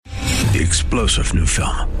The explosive new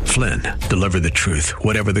film, Flynn, deliver the truth,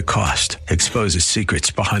 whatever the cost, exposes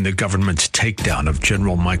secrets behind the government's takedown of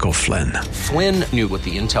General Michael Flynn. Flynn knew what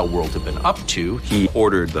the intel world had been up to. He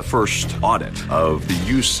ordered the first audit of the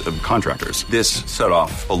use of contractors. This set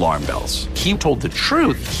off alarm bells. He told the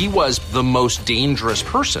truth. He was the most dangerous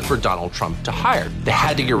person for Donald Trump to hire. They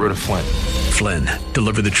had to get rid of Flynn. Flynn,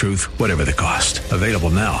 deliver the truth, whatever the cost. Available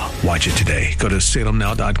now. Watch it today. Go to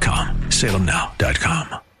salemnow.com.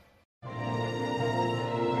 salemnow.com.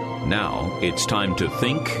 Now it's time to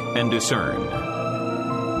think and discern.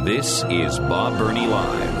 This is Bob Burney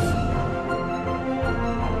Live.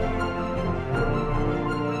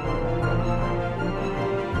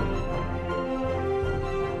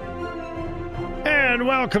 And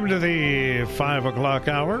welcome to the 5 o'clock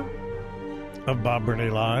hour of Bob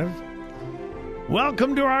Burney Live.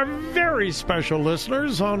 Welcome to our very special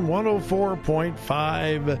listeners on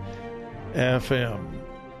 104.5 FM.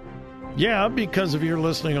 Yeah, because if you're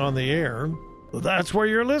listening on the air, that's where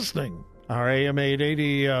you're listening. Our AM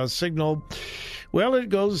 880 signal, well, it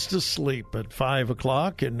goes to sleep at 5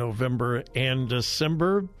 o'clock in November and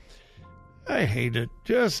December. I hate it.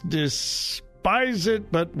 Just despise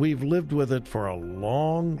it, but we've lived with it for a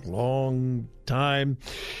long, long time.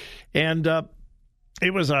 And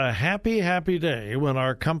it was a happy, happy day when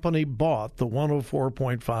our company bought the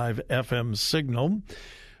 104.5 FM signal,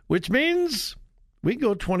 which means we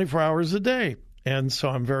go 24 hours a day. And so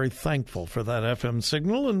I'm very thankful for that FM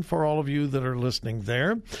signal and for all of you that are listening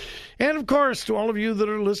there. And, of course, to all of you that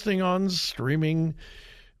are listening on streaming,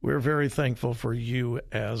 we're very thankful for you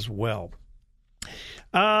as well.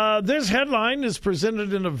 This headline is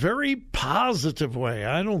presented in a very positive way.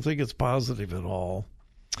 I don't think it's positive at all.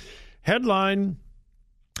 Headline: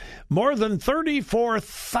 more than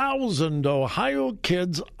 34,000 Ohio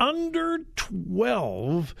kids under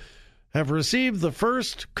 12 have received the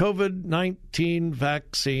first COVID-19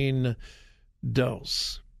 vaccine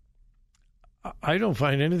dose. I don't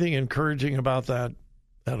find anything encouraging about that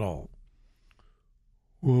at all.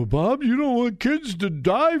 Well, Bob, you don't want kids to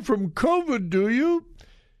die from COVID, do you?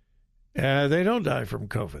 They don't die from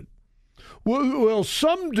COVID. Well,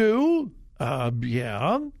 some do.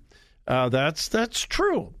 Yeah, that's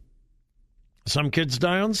true. Some kids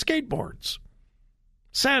die on skateboards,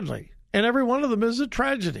 sadly. And every one of them is a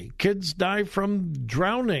tragedy. Kids die from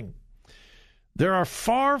drowning. There are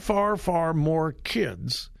far, far, far more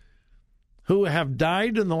kids who have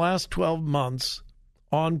died in the last 12 months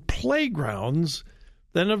on playgrounds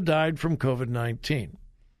than have died from COVID-19.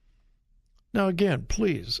 Now, again,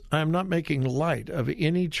 please, I'm not making light of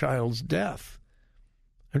any child's death.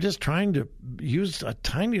 I'm just trying to use a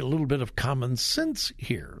tiny little bit of common sense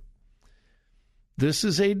here. This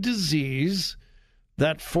is a disease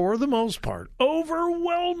that, for the most part,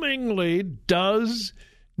 overwhelmingly does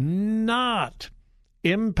not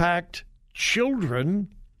impact children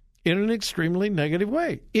in an extremely negative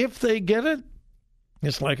way. If they get it,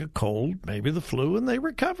 it's like a cold, maybe the flu, and they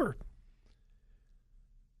recover.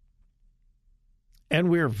 And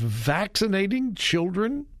we're vaccinating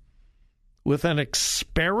children with an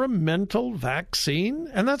experimental vaccine,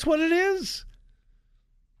 and that's what it is.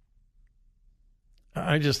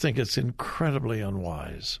 I just think it's incredibly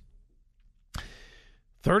unwise.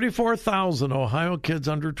 34,000 Ohio kids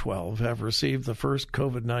under 12 have received the first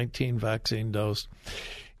COVID-19 vaccine dose.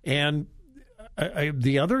 And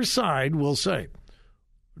the other side will say,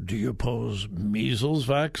 do you oppose measles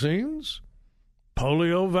vaccines?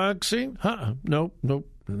 Polio vaccine? Nope,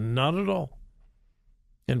 not at all.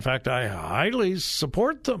 In fact, I highly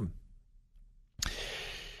support them.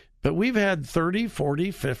 But we've had 30,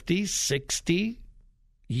 40, 50, 60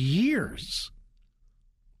 years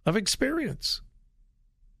of experience.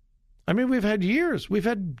 I mean, we've had years, we've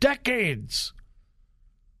had decades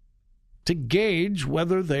to gauge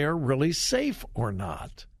whether they are really safe or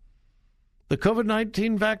not. The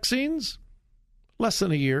COVID-19 vaccines, less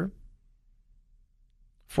than a year.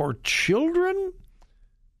 For children,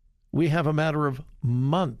 we have a matter of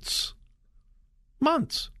months.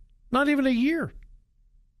 Months, not even a year.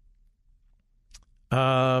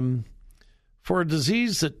 For a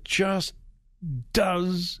disease that just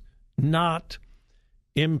does not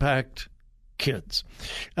impact kids.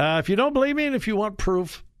 If you don't believe me and if you want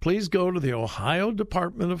proof, please go to the Ohio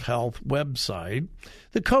Department of Health website,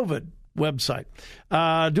 the COVID website.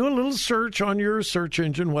 Do a little search on your search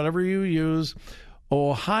engine, whatever you use.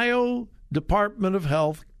 Ohio Department of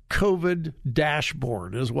Health COVID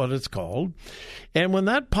dashboard is what it's called. And when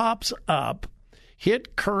that pops up,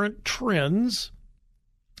 hit current trends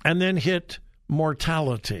and then hit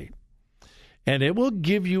mortality. and it will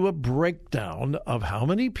give you a breakdown of how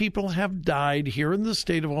many people have died here in the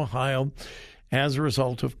state of Ohio as a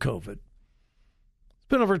result of COVID. It's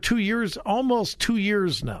been over 2 years, almost 2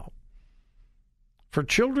 years now. For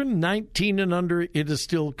children 19 and under, it is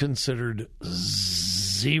still considered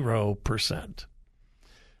 0%.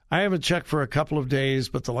 I haven't checked for a couple of days,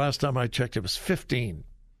 but the last time I checked, it was 15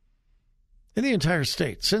 in the entire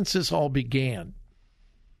state since this all began,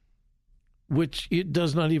 which it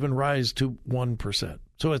does not even rise to 1%.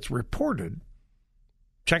 So it's reported.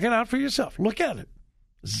 Check it out for yourself. Look at it.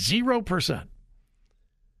 0%.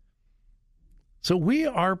 So we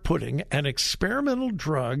are putting an experimental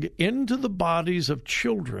drug into the bodies of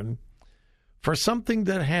children for something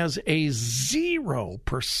that has a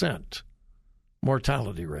 0%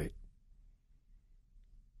 mortality rate.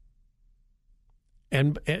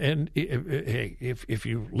 And hey, if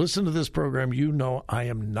you listen to this program, you know I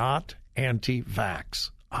am not anti-vax.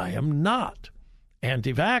 I am not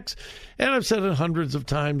anti-vax. And I've said it hundreds of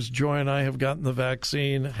times. Joy and I have gotten the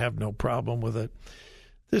vaccine, have no problem with it.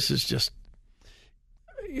 This is just,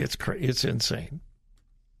 it's insane.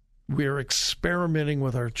 We're experimenting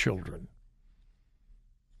with our children.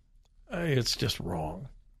 It's just wrong.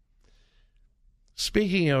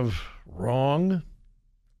 Speaking of wrong,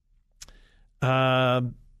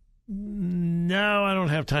 no, I don't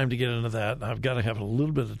have time to get into that. I've got to have a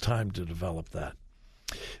little bit of time to develop that.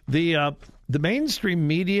 The mainstream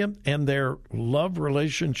media and their love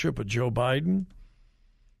relationship with Joe Biden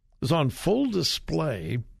is on full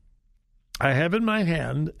display. I have in my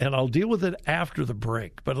hand, and I'll deal with it after the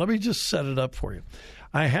break, but let me just set it up for you.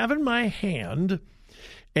 I have in my hand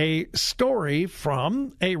a story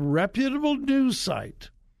from a reputable news site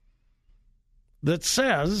that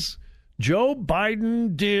says Joe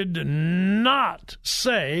Biden did not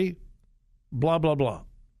say blah, blah, blah.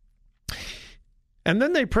 And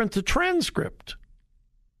then they print the transcript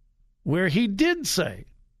where he did say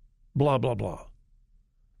blah, blah, blah.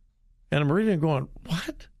 And I'm reading and going,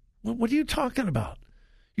 what? What are you talking about?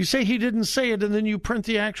 You say he didn't say it, and then you print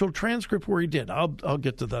the actual transcript where he did. I'll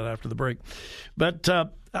get to that after the break. But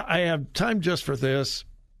I have time just for this.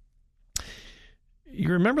 You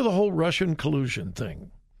remember the whole Russian collusion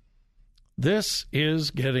thing? This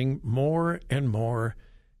is getting more and more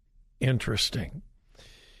interesting.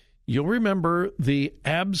 You'll remember the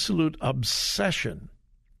absolute obsession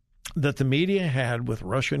that the media had with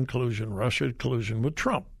Russian collusion with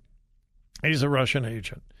Trump. He's a Russian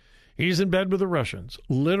agent. He's in bed with the Russians.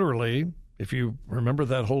 Literally, if you remember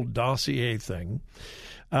that whole Dossier thing,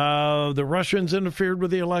 the Russians interfered with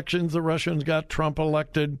the elections. The Russians got Trump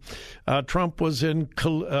elected. Trump was in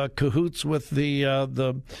cahoots with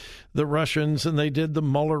the Russians, and they did the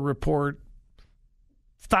Mueller report.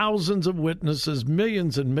 Thousands of witnesses,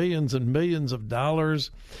 millions and millions and millions of dollars.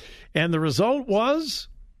 And the result was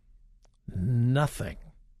nothing.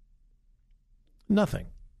 Nothing.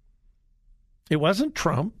 It wasn't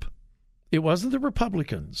Trump. It wasn't the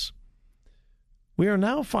Republicans. We are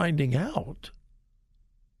now finding out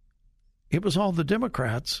it was all the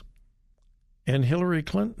Democrats and Hillary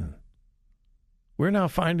Clinton. We're now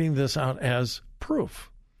finding this out as proof.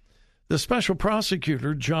 The special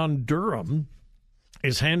prosecutor, John Durham,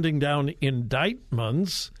 is handing down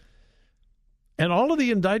indictments, and all of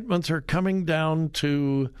the indictments are coming down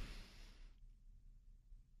to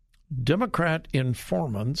Democrat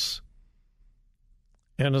informants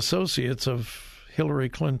and associates of Hillary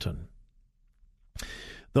Clinton.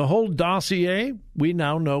 The whole dossier, we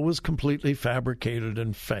now know, was completely fabricated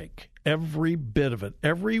and fake. Every bit of it,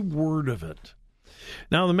 every word of it.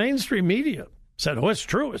 Now, the mainstream media said, oh, it's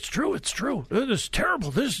true, it's true, it's true. This is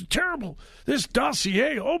terrible, this is terrible. This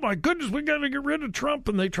dossier, oh, my goodness, we got to get rid of Trump.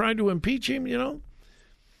 And they tried to impeach him, you know.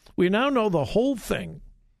 We now know the whole thing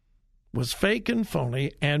was fake and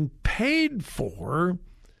phony and paid for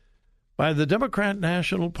by the Democrat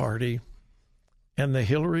National Party and the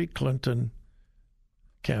Hillary Clinton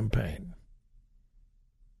campaign.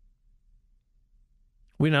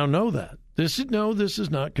 We now know that. This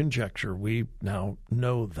is not conjecture. We now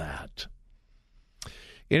know that.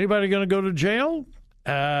 Anybody going to go to jail?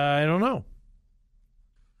 I don't know.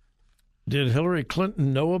 Did Hillary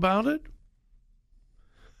Clinton know about it?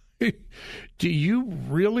 Do you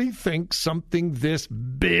really think something this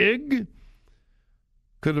big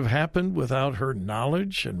could have happened without her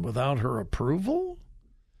knowledge and without her approval?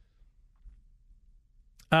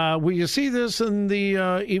 Will you see this in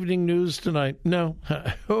the evening news tonight? No.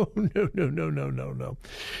 Oh, no.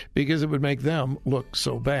 Because it would make them look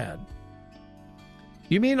so bad.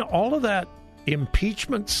 You mean all of that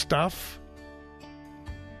impeachment stuff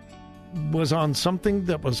was on something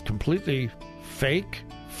that was completely fake,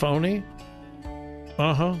 phony?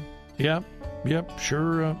 Uh-huh. Yep.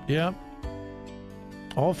 Sure. Yep.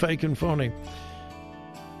 All fake and phony.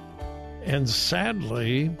 And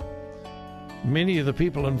sadly, many of the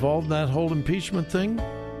people involved in that whole impeachment thing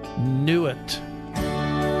knew it.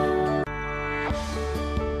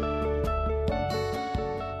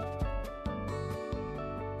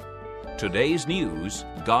 Today's news,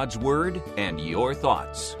 God's Word, and your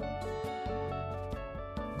thoughts.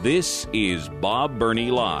 This is Bob Burney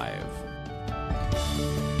Live.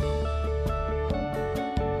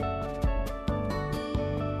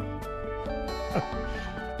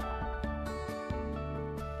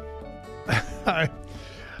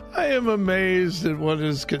 I am amazed at what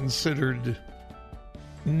is considered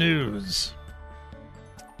news.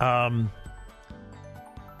 All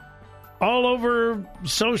over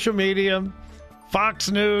social media, Fox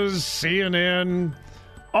News, CNN,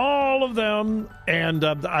 all of them, and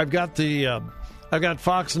I've got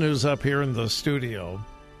Fox News up here in the studio,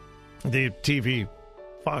 the TV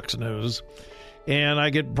Fox News. And I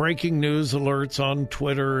get breaking news alerts on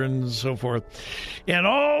Twitter and so forth. And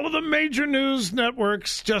all of the major news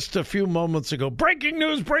networks just a few moments ago, breaking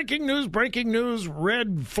news,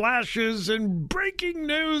 red flashes and breaking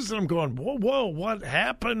news. And I'm going, whoa, what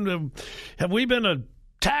happened? Have we been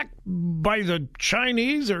attacked by the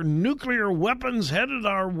Chinese or nuclear weapons headed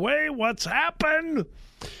our way? What's happened?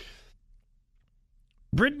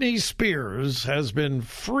 Britney Spears has been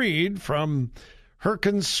freed from her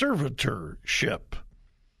conservatorship.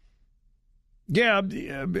 Yeah,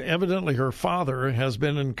 evidently her father has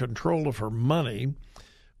been in control of her money,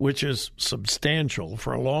 which is substantial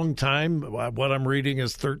for a long time. What I'm reading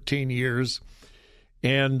is 13 years.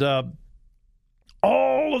 And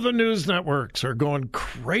all of the news networks are going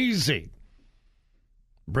crazy.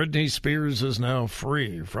 Britney Spears is now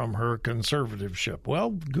free from her conservatorship.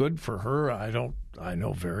 Well, good for her. I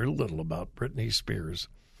know very little about Britney Spears.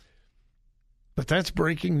 But that's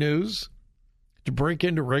breaking news to break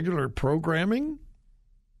into regular programming.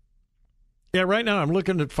 Yeah, right now I'm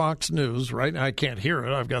looking at Fox News. Right now I can't hear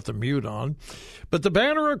it. I've got the mute on. But the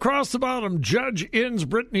banner across the bottom, Judge ends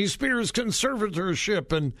Britney Spears'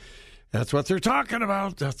 conservatorship. And that's what they're talking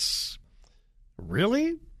about. That's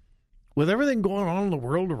really? With everything going on in the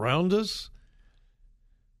world around us?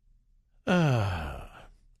 And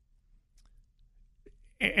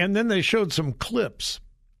then they showed some clips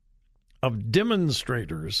of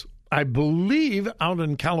demonstrators, I believe, out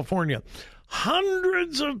in California.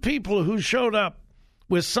 Hundreds of people who showed up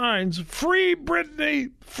with signs, "Free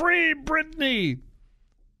Britney! Free Britney!"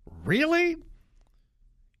 Really?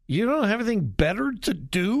 You don't have anything better to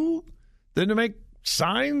do than to make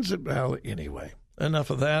signs? Well, anyway,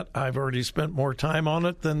 enough of that. I've already spent more time on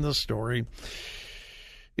it than the story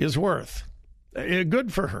is worth.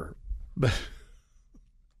 Good for her. But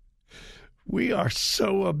we are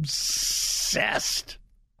so obsessed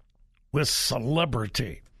with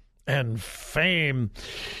celebrity and fame.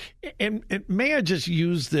 And may I just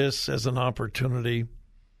use this as an opportunity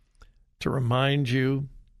to remind you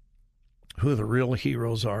who the real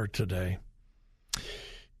heroes are today.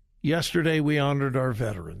 Yesterday, we honored our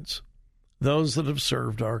veterans, those that have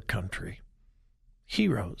served our country.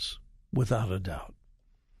 Heroes, without a doubt.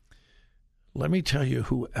 Let me tell you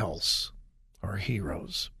who else are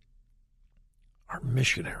heroes. Our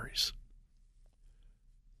missionaries.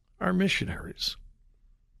 Our missionaries.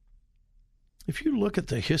 If you look at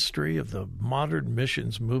the history of the modern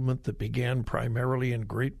missions movement that began primarily in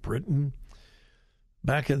Great Britain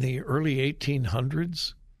back in the early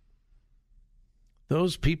 1800s,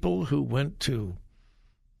 those people who went to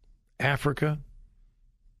Africa,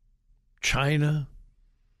 China,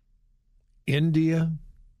 India,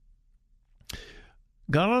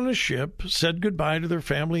 got on a ship, said goodbye to their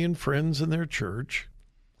family and friends and their church.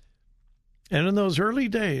 And in those early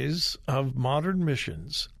days of modern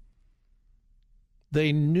missions,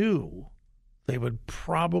 they knew they would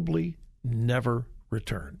probably never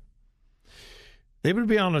return. They would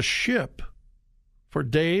be on a ship for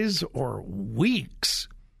days or weeks,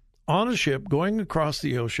 on a ship going across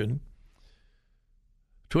the ocean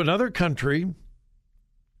to another country.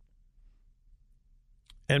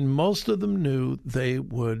 And most of them knew they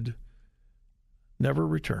would never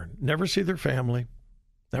return, never see their family,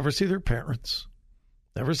 never see their parents,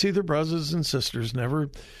 never see their brothers and sisters, never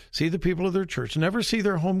see the people of their church, never see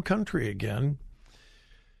their home country again.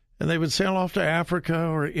 And they would sail off to Africa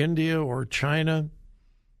or India or China.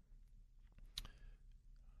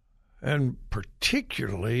 And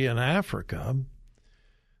particularly in Africa,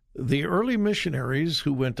 the early missionaries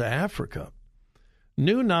who went to Africa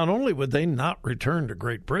knew not only would they not return to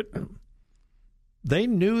Great Britain, they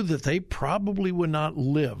knew that they probably would not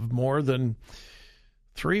live more than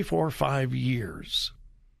 3, 4, 5 years.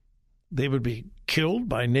 They would be killed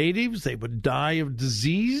by natives. They would die of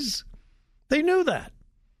disease. They knew that.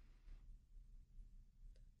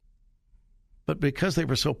 But because they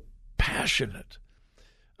were so passionate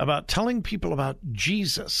about telling people about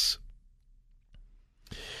Jesus,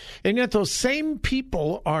 and yet those same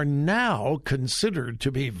people are now considered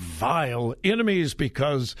to be vile enemies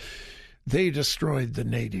because they destroyed the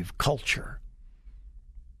native culture.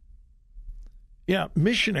 Yeah,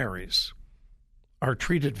 missionaries are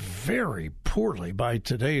treated very poorly by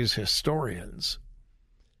today's historians.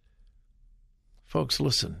 Folks,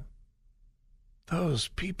 listen. Those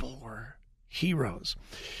people were heroes.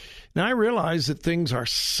 Now, I realize that things are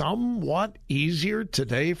somewhat easier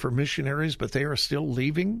today for missionaries, but they are still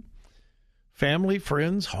leaving family,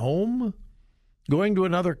 friends, home, going to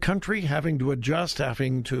another country, having to adjust,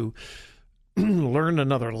 having to learn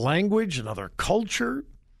another language, another culture.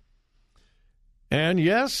 And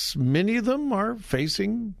yes, many of them are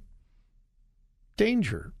facing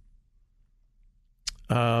danger.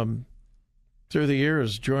 Through the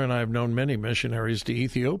years, Joy and I have known many missionaries to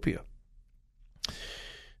Ethiopia.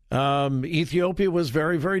 Ethiopia was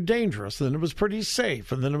very, very dangerous. Then it was pretty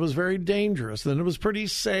safe. And then it was very dangerous. Then it was pretty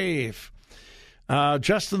safe.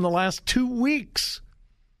 Just in the last 2 weeks,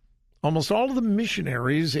 almost all of the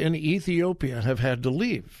missionaries in Ethiopia have had to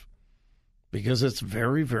leave because it's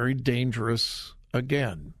very, very dangerous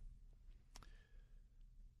again.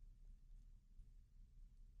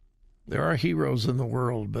 There are heroes in the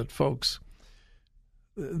world, but folks,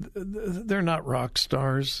 they're not rock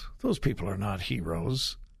stars. Those people are not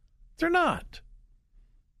heroes. They're not.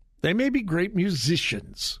 They may be great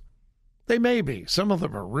musicians. They may be. Some of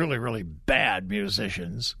them are really, really bad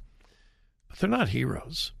musicians, but they're not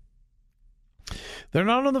heroes. They're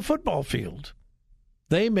not on the football field.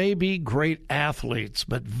 They may be great athletes,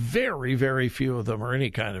 but very, very few of them are any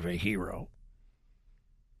kind of a hero.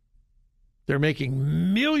 They're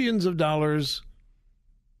making millions of dollars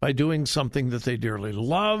by doing something that they dearly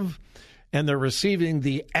love, and they're receiving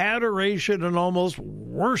the adoration and almost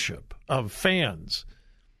worship of fans.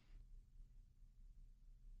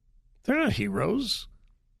 They're not heroes.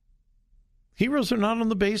 Heroes are not on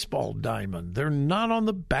the baseball diamond. They're not on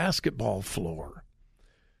the basketball floor.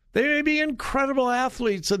 They may be incredible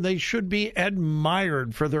athletes, and they should be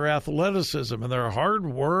admired for their athleticism and their hard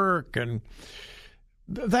work, and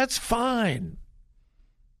that's fine.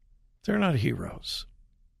 They're not heroes.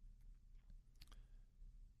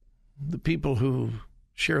 The people who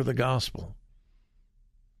share the gospel,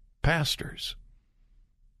 pastors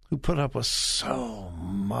who put up with so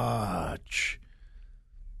much,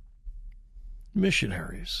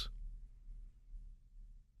 missionaries,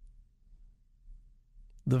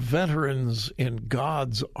 the veterans in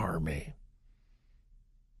God's army.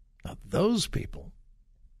 Now, those people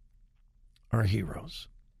are heroes.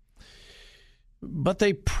 But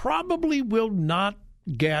they probably will not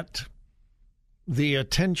get the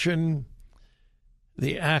attention,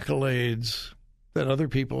 the accolades that other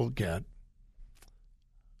people get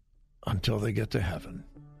until they get to heaven.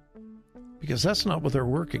 Because that's not what they're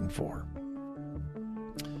working for.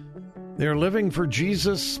 They're living for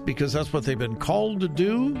Jesus because that's what they've been called to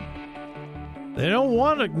do. They don't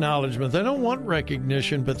want acknowledgement. They don't want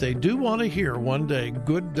recognition, but they do want to hear one day,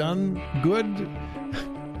 good done, good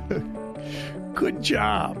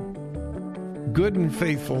job. Good and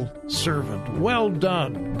faithful servant. Well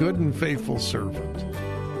done, good and faithful servant.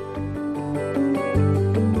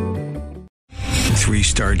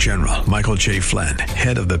 3-star General Michael J. Flynn,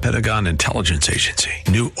 head of the Pentagon Intelligence Agency,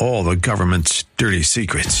 knew all the government's dirty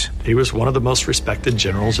secrets. He was one of the most respected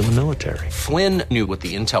generals in the military. Flynn knew what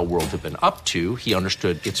the intel world had been up to. He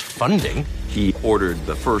understood its funding. He ordered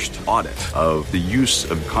the first audit of the use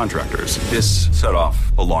of contractors. This set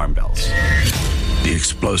off alarm bells. The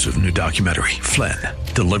explosive new documentary, Flynn,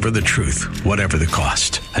 Deliver the Truth, Whatever the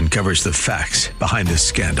Cost, uncovers the facts behind this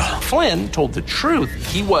scandal. Flynn told the truth.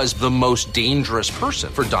 He was the most dangerous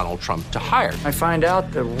person for Donald Trump to hire. I find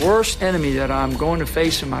out the worst enemy that I'm going to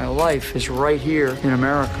face in my life is right here in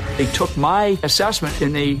America. They took my assessment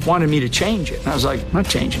and they wanted me to change it. And I was like, I'm not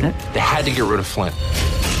changing it. They had to get rid of Flynn.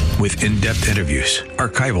 With in-depth interviews,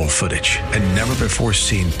 archival footage, and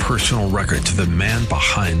never-before-seen personal records of the man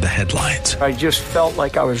behind the headlines. I just felt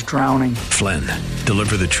like I was drowning. Flynn,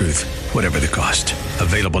 Deliver the Truth, Whatever the Cost.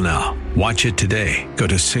 Available now. Watch it today. Go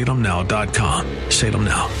to salemnow.com.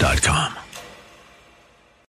 salemnow.com.